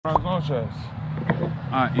Buenas noches.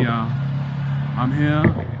 Yeah, I'm here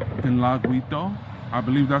in Laguito. I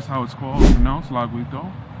believe that's how it's called, pronounced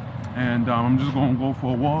Laguito. And I'm just gonna go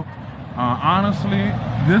for a walk. Honestly,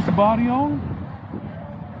 this barrio,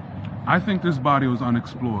 I think this barrio is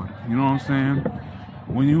unexplored. You know what I'm saying?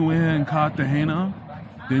 When you're in Cartagena,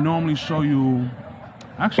 they normally show you.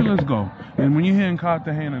 Actually, let's go. And when you're here in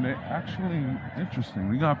Cartagena, they actually interesting.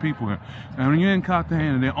 We got people here. And when you're in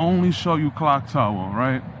Cartagena, they only show you Clock Tower,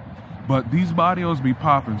 right? But these barrios be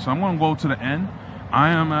popping. So I'm gonna go to the end. I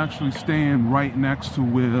am actually staying right next to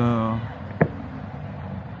where.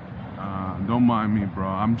 Don't mind me, bro.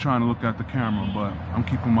 I'm trying to look at the camera, but I'm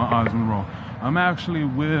keeping my eyes on the road. I'm actually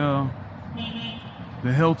where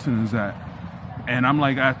the Hilton is at, and I'm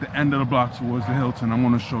like at the end of the block towards the Hilton. I'm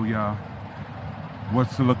gonna show y'all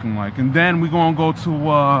what's it looking like, and then we're gonna go to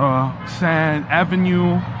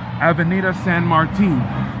Avenida San Martin.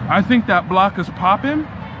 I think that block is popping.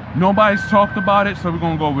 Nobody's talked about it, so we're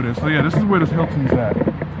gonna go over there. So yeah, this is where this Hilton's at.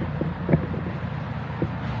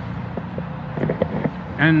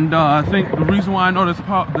 And I think the reason why I know this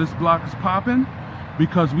block is popping,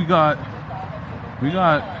 because we got,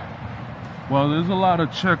 well, there's a lot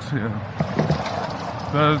of chicks here.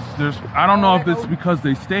 There's, I don't know if it's because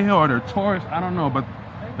they stay here or they're tourists, I don't know, but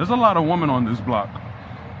there's a lot of women on this block.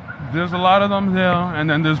 There's a lot of them here, and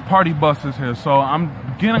then there's party buses here. So I'm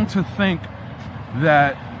beginning to think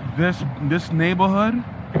that this neighborhood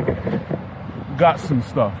got some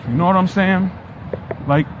stuff. You know what I'm saying?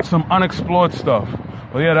 Like some unexplored stuff.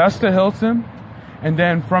 But yeah, that's the Hilton. And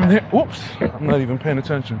then from there, oops, I'm not even paying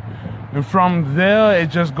attention. And from there, it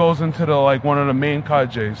just goes into the like one of the main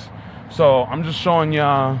calles. So I'm just showing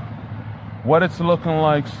y'all what it's looking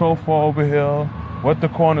like so far over here, what the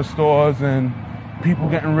corner stores and people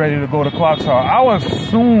getting ready to go to Clock Tower. I would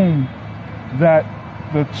assume that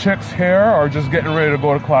the chicks here are just getting ready to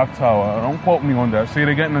go to Clock Tower. Don't quote me on that. See,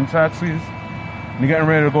 they're getting in taxis and they're getting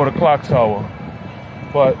ready to go to Clock Tower.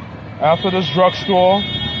 But after this drugstore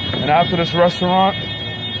and after this restaurant,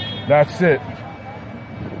 that's it.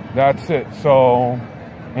 That's it. So,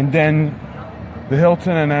 and then the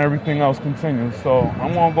Hilton and everything else continues. So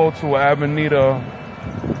I'm gonna go to Avenida.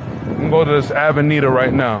 I'm gonna go to this Avenida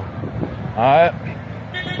right now. All right,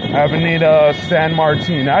 Avenida San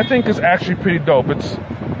Martin. I think it's actually pretty dope.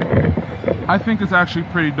 I think it's actually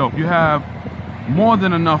pretty dope. You have more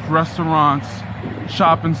than enough restaurants,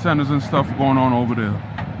 shopping centers, and stuff going on over there.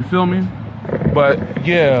 You feel me? But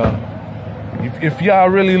yeah, if y'all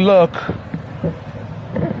really look.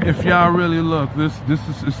 If y'all really look, this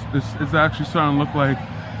is actually starting to look like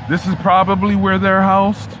this is probably where they're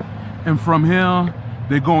housed, and from here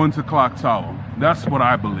they go into Clock Tower. That's what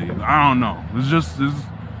I believe. I don't know. There's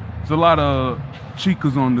a lot of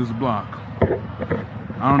chicas on this block.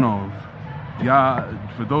 I don't know. Y'all,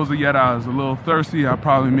 for those of y'all that is a little thirsty, I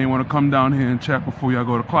probably may want to come down here and check before y'all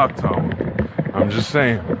go to Clock Tower. I'm just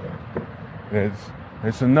saying.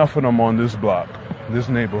 It's enough of them on this block, this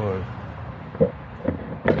neighborhood.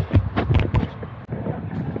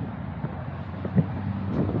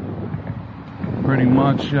 Pretty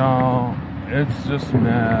much, y'all, it's just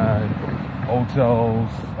mad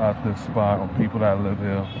hotels at this spot, or people that live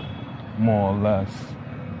here, more or less.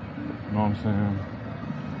 You know what I'm saying?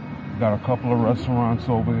 Got a couple of restaurants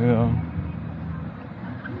over here.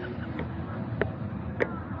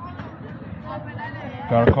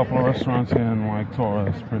 Got a couple of restaurants here in like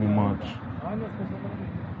tourists, pretty much.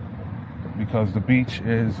 Because the beach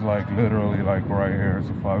is like literally like right here. It's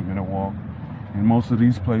a 5-minute walk. And most of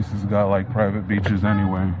these places got like private beaches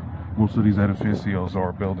anyway. Most of these edificios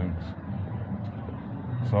or buildings.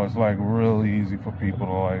 So it's like really easy for people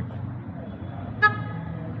to like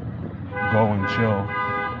go and chill.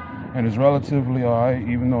 And it's relatively alright,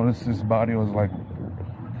 even though this barrio is like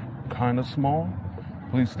kind of small.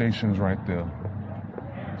 Police station's right there.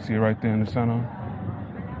 See it right there in the center?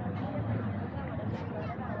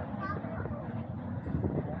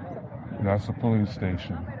 That's a police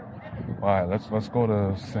station. All right, let's go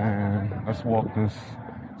to let's walk this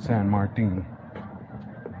San Martin.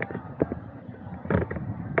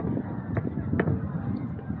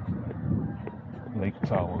 Lake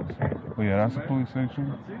Towers. Oh yeah, that's a police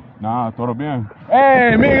station. Nah, todo bien.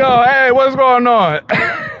 Hey, amigo, hey, what's going on?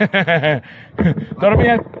 Todo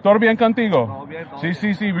bien contigo? Todo bien, todo bien.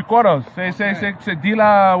 Sí, recuerdo. Se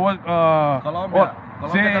dila Colombia.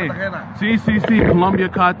 Cartagena. Sí, Colombia,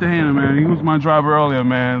 Cartagena, man. He was my driver earlier,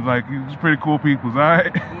 man. Like, he was pretty cool people, all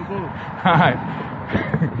right? All right.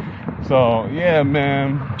 So, yeah,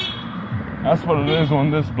 man. That's what it is on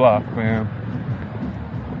this block, fam.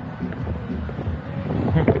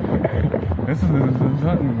 This is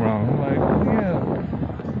hunting ground. Like, yeah.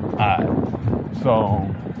 So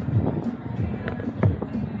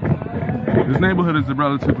this neighborhood is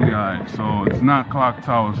relatively alright. So it's not clock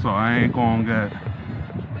tower. So I ain't gonna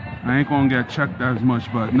get checked as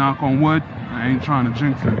much. But knock on wood, I ain't trying to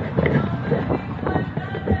jinx it.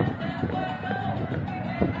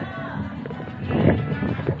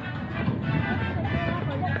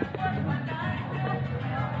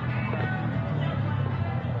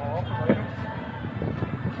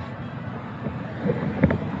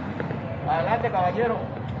 Adelante, caballero.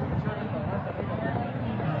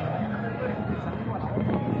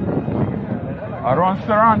 ¿A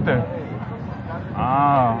restaurante?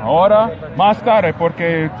 Ahora, más tarde,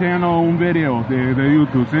 porque tengo un video de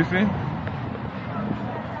YouTube, ¿sí?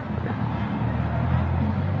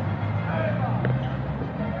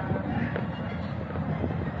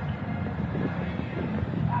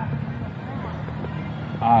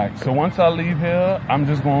 Alright, so once I leave here, I'm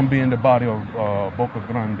just going to be in the body of Boca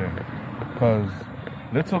Grande. Because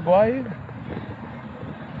Little Guay,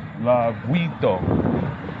 La Guito.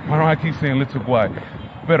 I don't know why I keep saying Little Guay.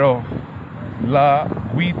 Pero La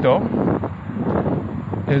Guito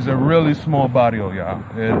is a really small barrio, y'all.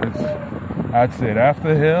 That's it.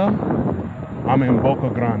 After here, I'm in Boca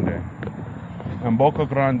Grande. And Boca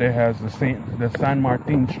Grande has the San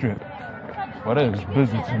Martin Strip. But it is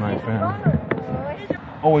busy tonight, fam.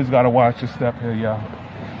 Always gotta watch your step here, y'all.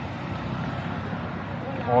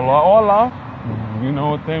 Hola, hola. You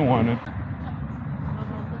know what they wanted.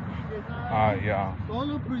 Yeah.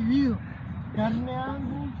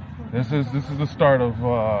 This is the start of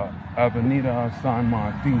Avenida San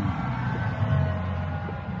Martin.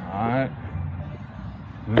 Alright.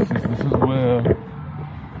 This is where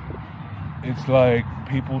it's like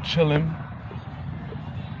people chilling.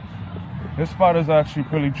 This spot is actually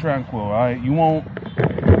pretty tranquil, alright?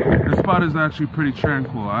 This spot is actually pretty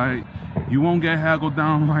tranquil, alright? You won't get haggled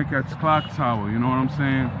down like at Clock Tower, you know what I'm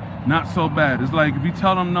saying? Not so bad. It's like if you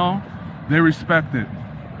tell them no, they respect it.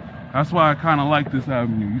 That's why I kind of like this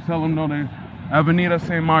avenue. You tell them no, Avenida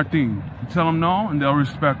San Martin. You tell them no, and they'll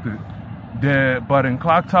respect it. But in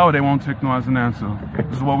Clock Tower, they won't take no as an answer.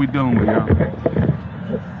 This is what we're dealing with, y'all.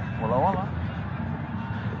 Hola, hola.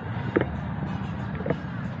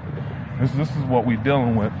 This is what we're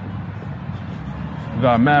dealing with. We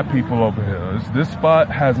got mad people over here. This spot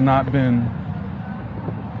has not been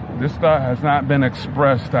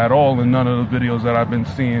expressed at all in none of the videos that I've been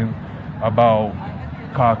seeing about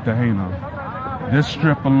Cartagena. This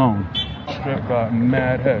strip alone. Strip got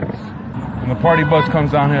mad heads. And the party bus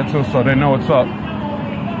comes down here too, so they know what's up.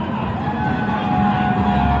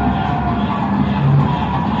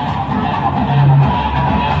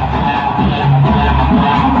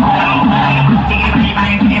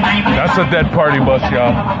 That's a dead party bus,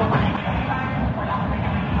 y'all.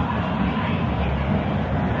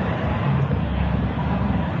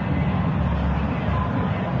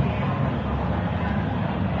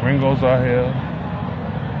 Gringos are here.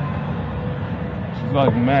 She's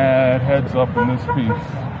like mad heads up in this piece.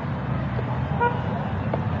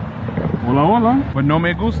 Hola, hola. But no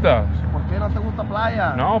me gusta. ¿Por qué no te gusta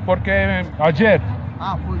playa? No, porque ayer.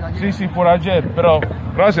 Fui ayer. Sí, por ayer. Pero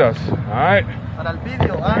gracias. All right. Para el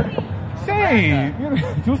video, Sí,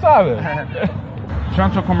 tú sabes.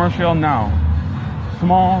 Centro Comercial now.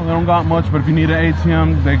 Small, they don't got much, but if you need an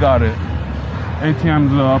ATM, they got it.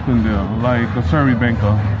 ATMs are up in there, like the Surrey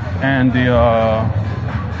Banker. And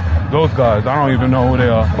those guys, I don't even know who they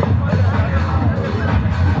are.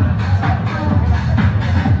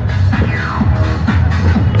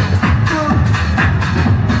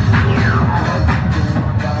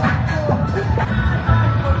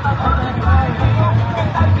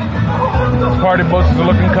 Party buses are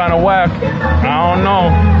looking kind of whack. I don't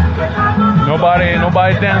know.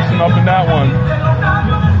 Nobody dancing up in that one.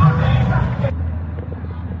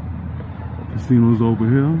 Casinos over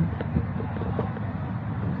here.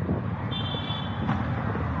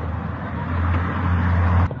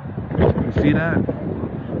 You see that?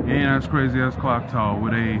 Ain't as crazy as Clock Tower,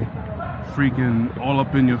 where they freaking all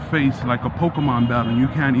up in your face like a Pokemon battle and you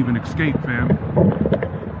can't even escape, fam.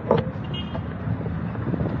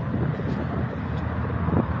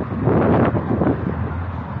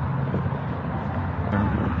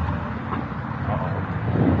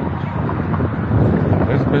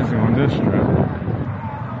 It's busy on this strip.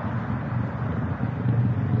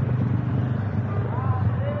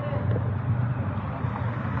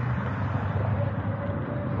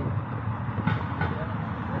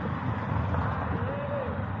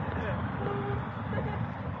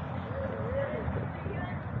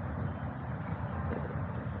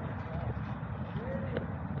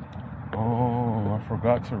 Oh, I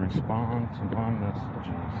forgot to respond to my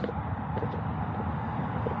messages.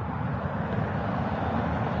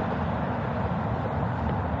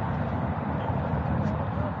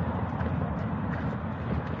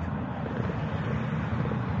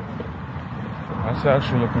 It's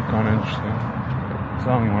actually looking kind of interesting. I'm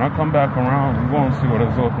telling you, when I come back around, I'm going to see what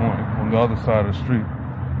it's looking like on the other side of the street.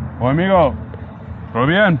 Oh, amigo. ¿Todo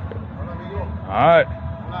bien? Hola, amigo. All right.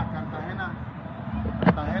 Hola, Cartagena.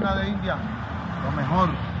 Cartagena de India. Lo mejor.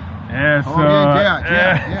 Yes, Oh, yeah.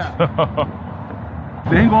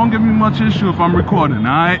 They ain't gonna give me much issue if I'm recording,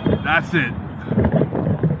 all right? That's it.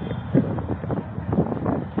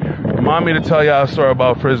 Remind me to tell y'all a story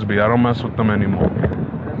about Frisbee. I don't mess with them anymore.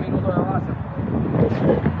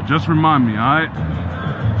 Just remind me, all right?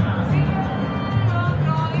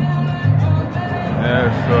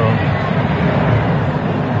 Yeah, so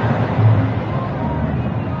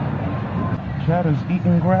cat is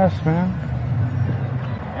eating grass, man.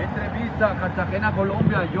 Entrevista Cartagena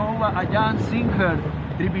Colombia, yo allá en Singer,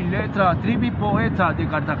 tribiletra, tribipoeta de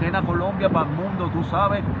Cartagena Colombia para el mundo, tú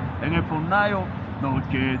sabes, en el fornayo,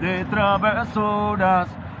 noche de travesuras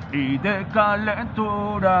y de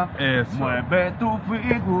calentura. Eso. Mueve tu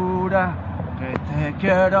figura, que te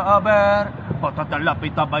quiero ver. Bótate en la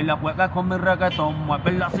pista, baila, juega con mi reggaetón.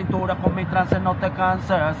 Mueve la cintura con mi trance, no te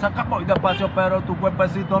canses. Saca voy despacio, pero tu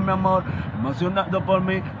cuerpecito, mi amor, emocionado por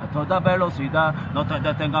mí a toda velocidad. No te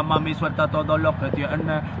detengas, mami, suelta todo lo que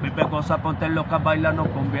tienes. Vive cosa, ponte loca, baila, no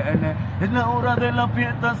conviene. Es la hora de la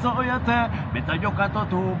fiesta, sóyate. Mientras yo canto,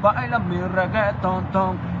 tú bailas mi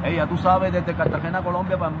reggaetón. Ella, tú sabes, desde Cartagena,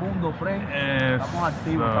 Colombia, para el mundo, friend. Estamos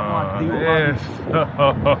activos,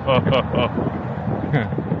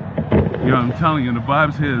 Yo, I'm telling you, the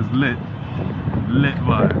vibes here is lit. Lit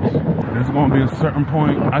vibes. There's gonna be a certain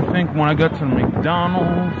point, I think when I get to the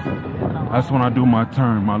McDonald's, that's when I do my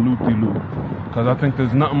turn, my loop-de-loop. Because I think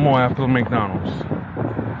there's nothing more after the McDonald's.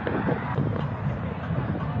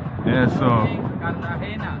 Eso.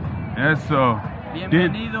 Cartagena. Eso.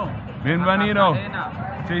 Bienvenido. Bienvenido. Cartagena.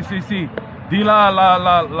 Sí. Di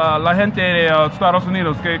la gente de Estados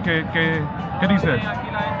Unidos, ¿qué dices?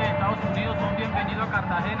 Aquí la gente de Estados Unidos son bienvenidos a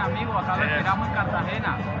Cartagena, amigo. Acá lo esperamos en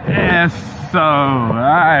Cartagena. Eso. All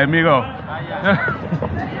right, amigo.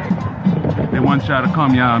 They want y'all to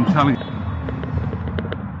come, y'all, I'm telling you.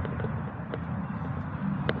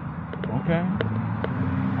 Okay.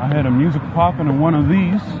 I had a music popping in one of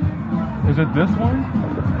these. Is it this one?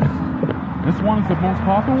 This one is the most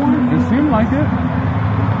popular one? It seemed like it.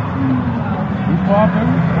 It's popping.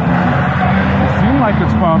 It seemed like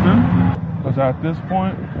it's popping. Because at this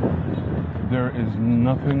point, there is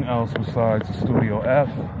nothing else besides the Studio F.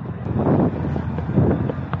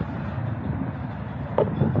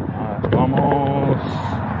 Alright, vamos.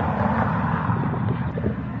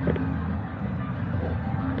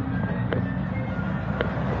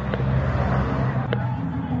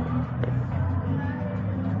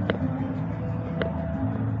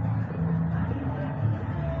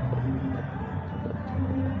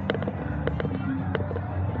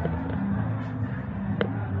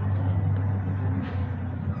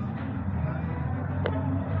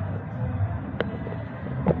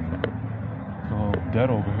 Dead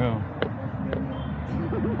over here.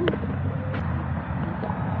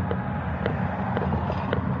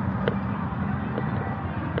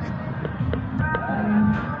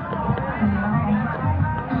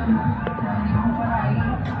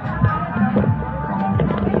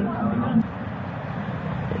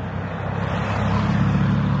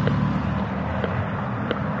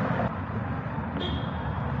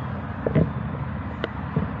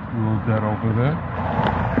 A little dead over there.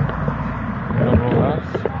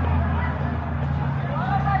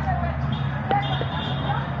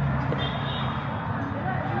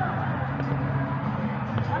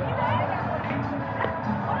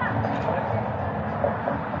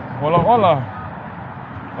 Hola.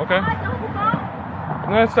 Ok.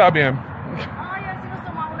 No está bien. Ay, así nos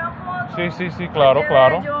tomamos una foto. Sí, claro.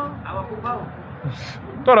 ¿Estaba ocupado?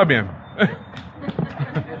 Todo bien. Eso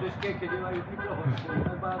es que lleva el micrófono, porque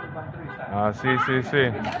nos va a entrevistar. Ah, sí.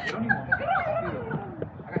 Jerónimo,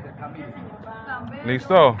 hágase el cambio.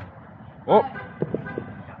 ¿Listo? Oh,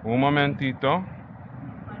 un momentito.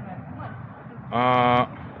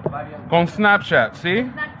 Con Snapchat,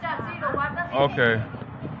 ¿sí? Snapchat, sí, lo guardas y Ok.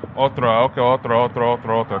 Otro.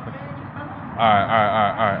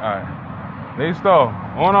 Alright. Listo.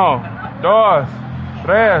 1, 2,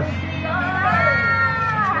 3.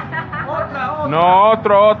 No,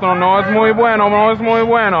 otro. No es muy bueno. Otro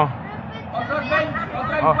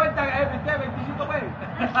 50, 25 pesos.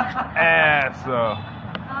 Eso.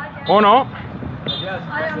 1.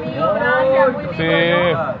 Ay, amigo, gracias. Muy Sí.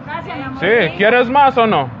 bien. Gracias, mi amor. Sí, ¿quieres más o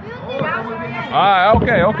no? Gracias. Ah, ok.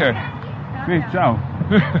 Sí, chao.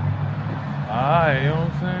 Ay, you know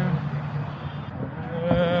what I'm saying?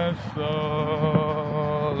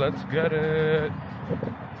 So, let's get it.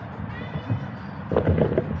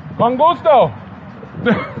 Con gusto.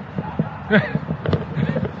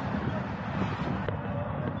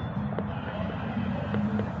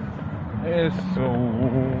 Eso.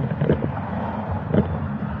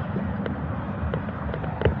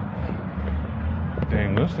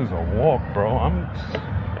 Dang, this is a walk, bro.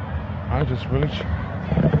 I just really.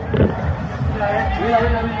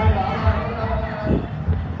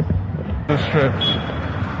 The strips.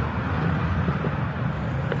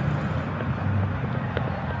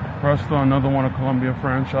 Presto, another one of Colombia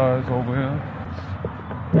franchise over here.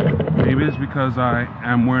 Maybe it's because I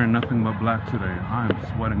am wearing nothing but black today. I am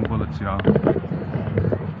sweating bullets, y'all.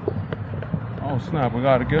 Oh snap, we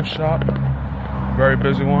got a gift shop. Very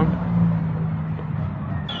busy one.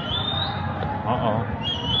 Uh-oh.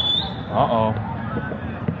 Uh-oh.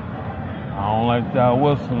 I don't like that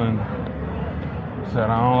whistling.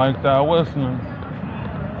 Said I don't like that whistling.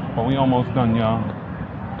 But we almost done, y'all.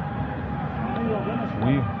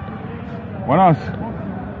 Buenas.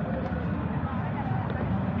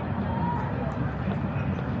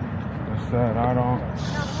 I said I don't.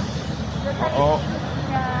 Uh-oh.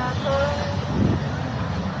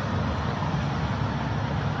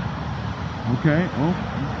 Okay. Oh.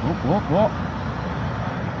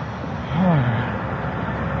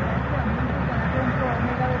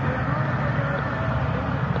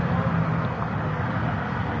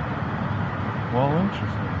 Well,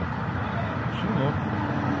 interesting. She look.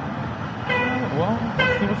 Well,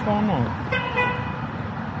 let's see what's going on.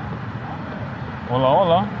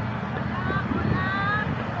 Hola.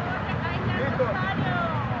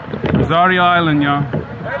 Rosario Island, y'all.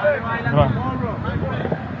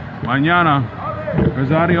 Mañana.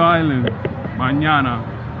 Rosario Island. Mañana.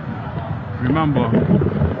 Remember.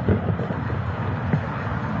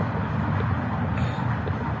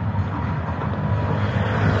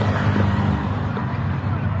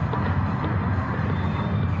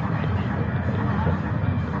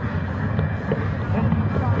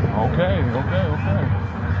 Okay.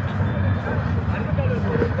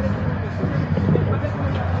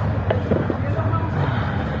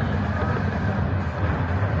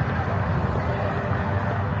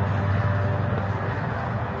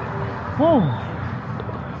 Whew.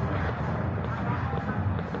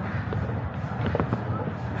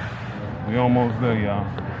 We almost there, y'all.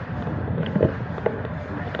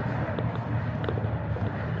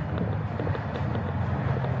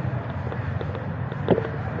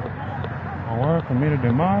 Ahora comida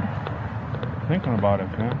de mar. Thinking about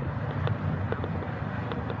it, man.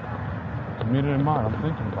 Comida de mar, I'm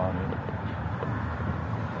thinking about it.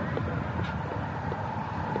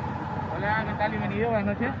 Hola, ¿qué tal? Bienvenido, buenas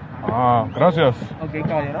noches. Ah, gracias. Ok,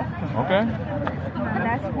 caballero. Okay.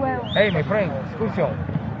 Hey, my friend, excursion.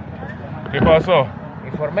 ¿Qué pasó?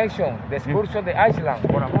 Information, the excursion de Iceland.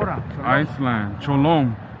 Por ahora. Iceland,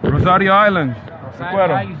 Cholón, Rosario Island. ¿Se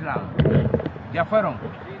fueron? Island. ¿Ya fueron?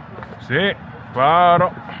 Sí,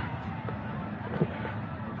 claro.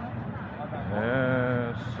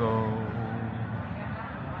 Eso.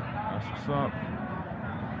 That's what's up.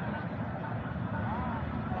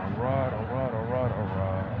 Alright.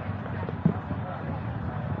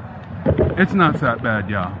 It's not that bad,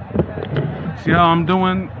 y'all. See how I'm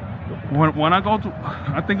doing? When I go to,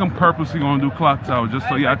 I think I'm purposely gonna do clock tower just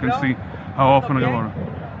so y'all can see how often I go.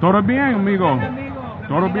 Todo bien, amigo.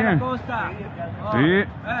 Todo bien. Sí.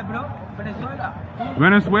 Bro, Venezuela.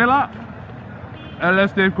 Venezuela. Él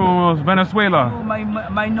es de como Venezuela.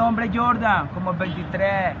 My nombre es Jordan, como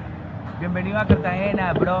 23. Bienvenido a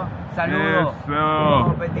Cartagena, bro. Saludos.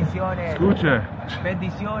 Eso. Bendiciones. Escuche.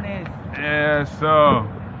 Bendiciones. Eso.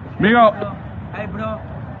 Amigo. Hey, bro.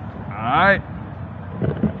 Alright.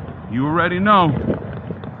 You already know.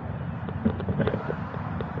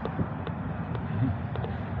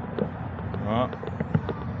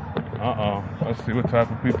 Uh-oh. Let's see what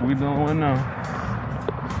type of people we doing now.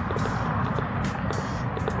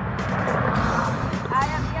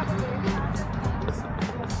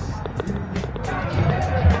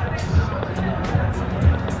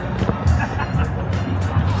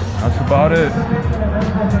 That's about it.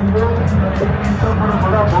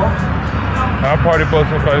 Our party bus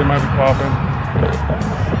looks like it might be popping.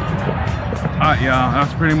 Alright, y'all,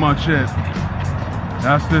 that's pretty much it.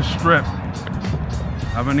 That's this strip.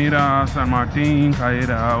 Avenida San Martin, calle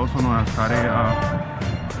de also known as Carrera.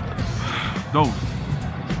 Dos.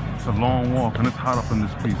 It's a long walk and it's hot up in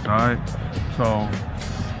this piece, alright? So,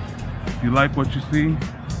 if you like what you see,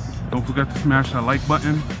 don't forget to smash that like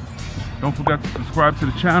button. Don't forget to subscribe to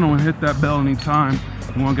the channel and hit that bell anytime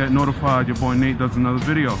you want to get notified your boy Nate does another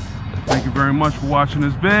video. Thank you very much for watching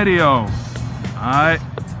this video. Alright,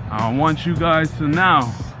 I want you guys to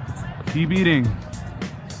now keep eating.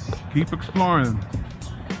 Keep exploring.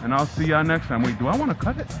 And I'll see y'all next time. Wait, do I want to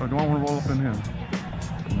cut it or do I want to roll up in here?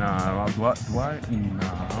 Nah, do I?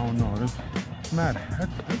 Nah, I don't know. This mad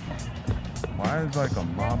hectic. Why is like a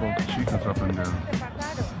mob of chicas up in there?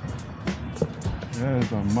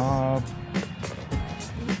 There's a mob.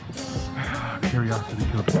 Curiosity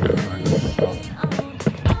killed the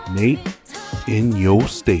cat. Nate in your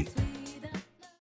state.